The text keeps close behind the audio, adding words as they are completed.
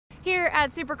Here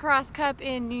at Supercross Cup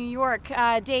in New York,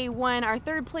 day one, our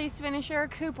third place finisher,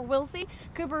 Cooper Willsey.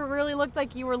 Cooper, really looked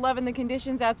like you were loving the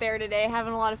conditions out there today,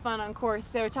 having a lot of fun on course.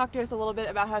 So talk to us a little bit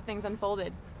about how things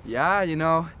unfolded. Yeah, you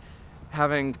know,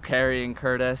 having Carrie and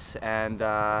Curtis and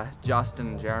Justin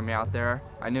and Jeremy out there,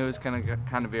 I knew it was going to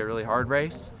kind of be a really hard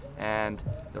race. And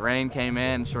the rain came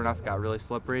in, sure enough, it got really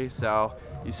slippery. So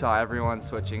you saw everyone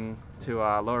switching to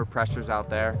lower pressures out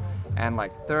there. And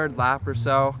like third lap or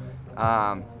so,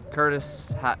 Curtis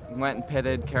went and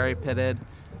pitted, Carrie pitted.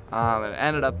 It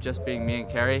ended up just being me and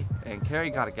Carrie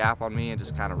got a gap on me and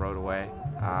just kind of rode away.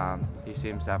 He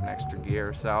seems to have an extra gear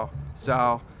or so.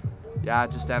 So yeah,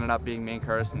 it just ended up being me and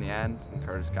Curtis in the end, and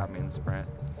Curtis got me in the sprint.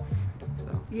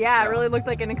 So, yeah, it really looked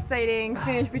like an exciting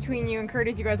finish between you and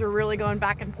Curtis. You guys were really going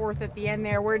back and forth at the end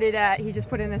there. Where did he just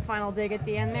put in his final dig at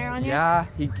the end there on you? Yeah,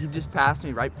 he just passed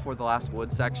me right before the last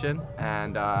wood section,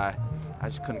 and I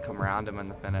just couldn't come around him in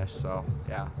the finish, so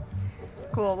yeah.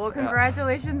 Cool. Well,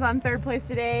 congratulations on third place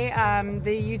today.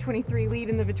 The U23 lead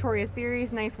in the Victoria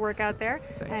Series. Nice work out there.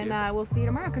 Thank and you. We'll see you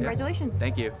tomorrow. Congratulations.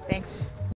 Thank you. Thanks.